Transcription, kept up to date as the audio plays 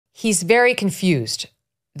he's very confused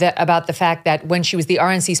about the fact that when she was the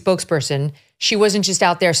RNC spokesperson, she wasn't just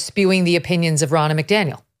out there spewing the opinions of Ronna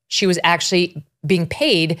McDaniel. She was actually being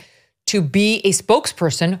paid to be a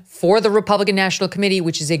spokesperson for the Republican National Committee,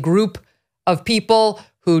 which is a group of people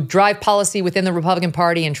who drive policy within the Republican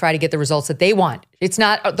Party and try to get the results that they want. It's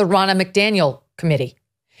not the Ronna McDaniel Committee.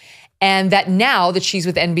 And that now that she's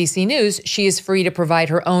with NBC News, she is free to provide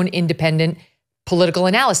her own independent political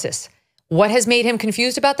analysis. What has made him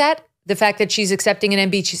confused about that? The fact that she's accepting an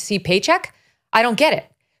NBC paycheck? I don't get it.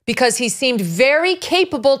 Because he seemed very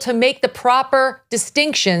capable to make the proper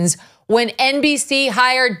distinctions when NBC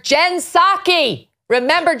hired Jen Psaki.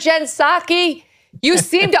 Remember Jen Psaki? You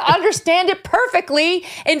seem to understand it perfectly.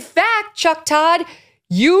 In fact, Chuck Todd,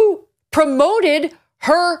 you promoted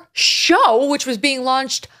her show, which was being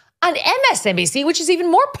launched on MSNBC, which is even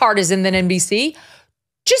more partisan than NBC,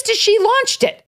 just as she launched it.